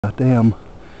a damn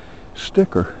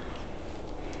sticker.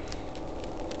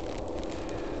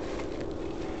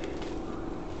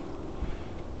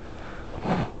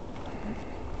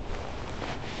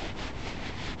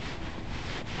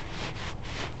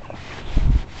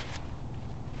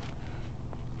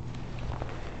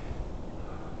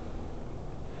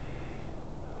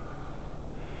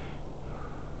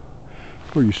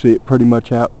 Where you see it pretty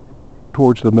much out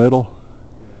towards the middle.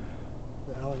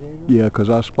 The alligator? Yeah, because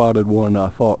I spotted one, I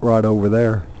thought, right over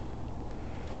there.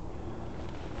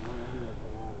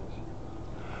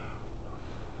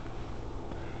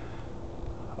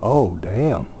 Oh,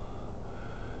 damn.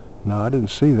 No, I didn't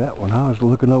see that one. I was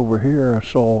looking over here. I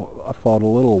thought a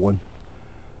little one.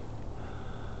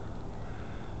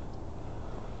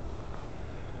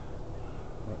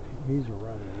 He's a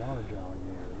rather large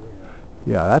alligator,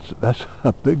 Yeah, that's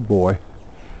a big boy.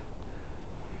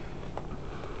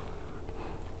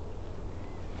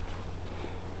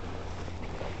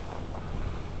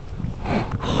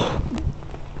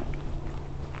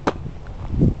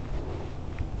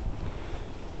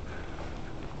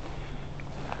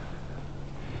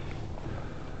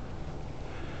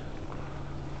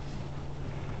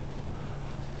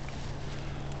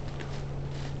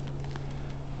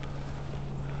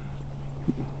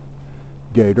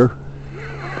 Gator.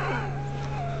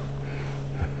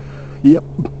 Yep.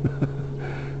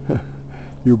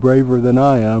 You're braver than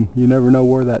I am. You never know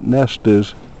where that nest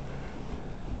is.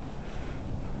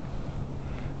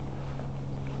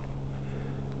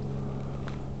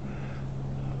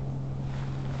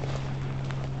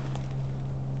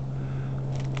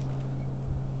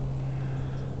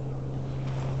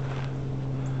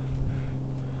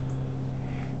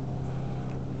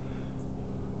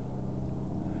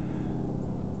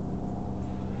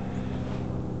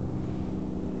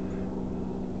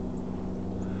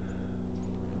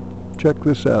 Check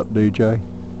this out, DJ.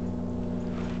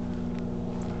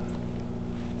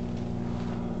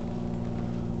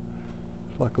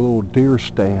 It's like a little deer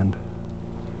stand.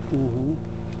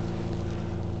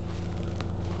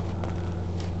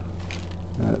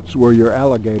 That's where your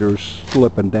alligator's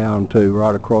slipping down to,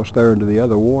 right across there into the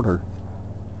other water.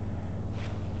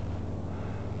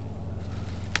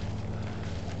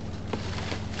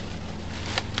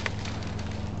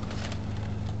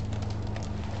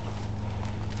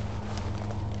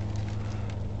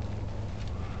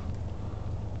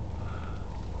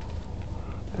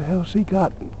 The hell's he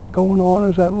got going on?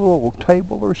 Is that a little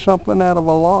table or something out of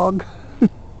a log?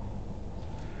 Looks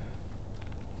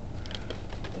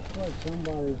like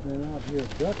somebody's been out here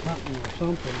duck hunting or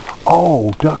something.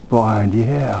 Oh, duck blind,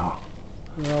 yeah.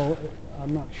 Well,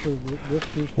 I'm not sure. This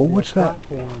used to Well, be what's a that?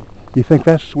 platform. You think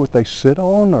that's what they sit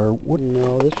on, or what?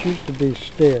 No, this used to be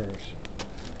stairs.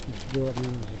 Used to go up and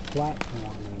as a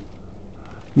platform.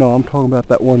 No, I'm talking about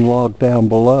that one log down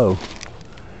below.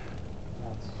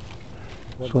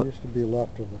 That's what used to be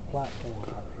left of the platform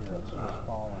up here. It's just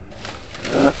fallen.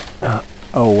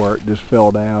 Oh, where it just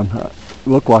fell down.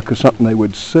 Looked like it's something they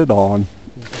would sit on,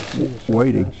 You can see the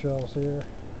waiting. shotgun shells here.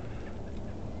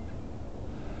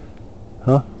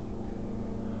 Huh?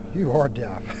 You are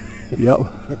deaf. Yep.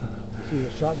 See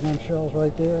the shotgun shells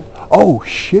right there? Oh,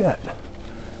 shit.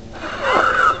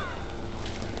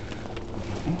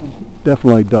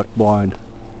 Definitely duck blind.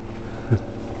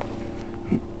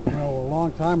 Well, a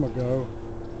long time ago,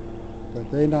 but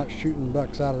they're not shooting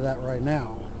ducks out of that right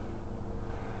now.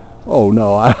 Oh,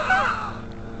 no, I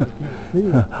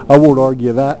won't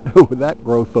argue that with that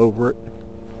growth over it.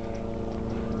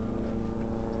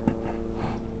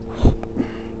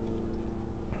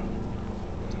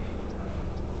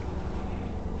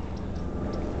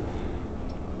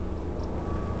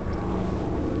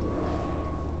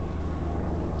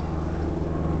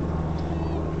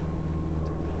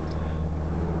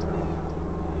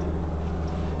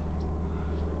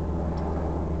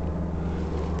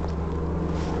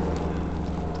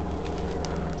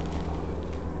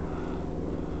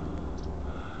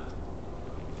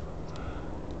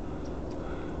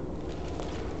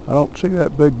 I don't see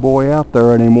that big boy out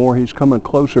there anymore. He's coming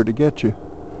closer to get you.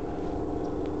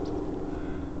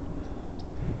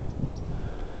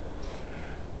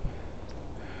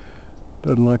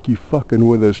 Doesn't like you fucking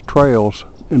with his trails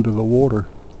into the water.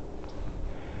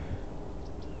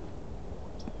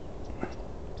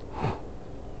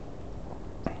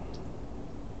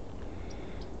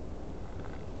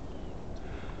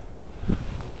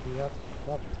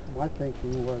 That's my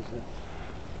thinking was that,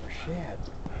 shit.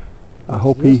 I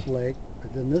hope this lake,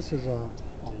 but then this is a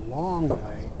long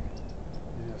lake,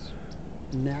 and it's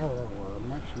narrower,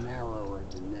 much narrower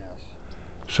than this.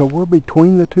 So we're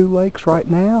between the two lakes right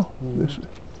now? Mm-hmm.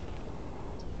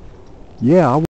 Yeah,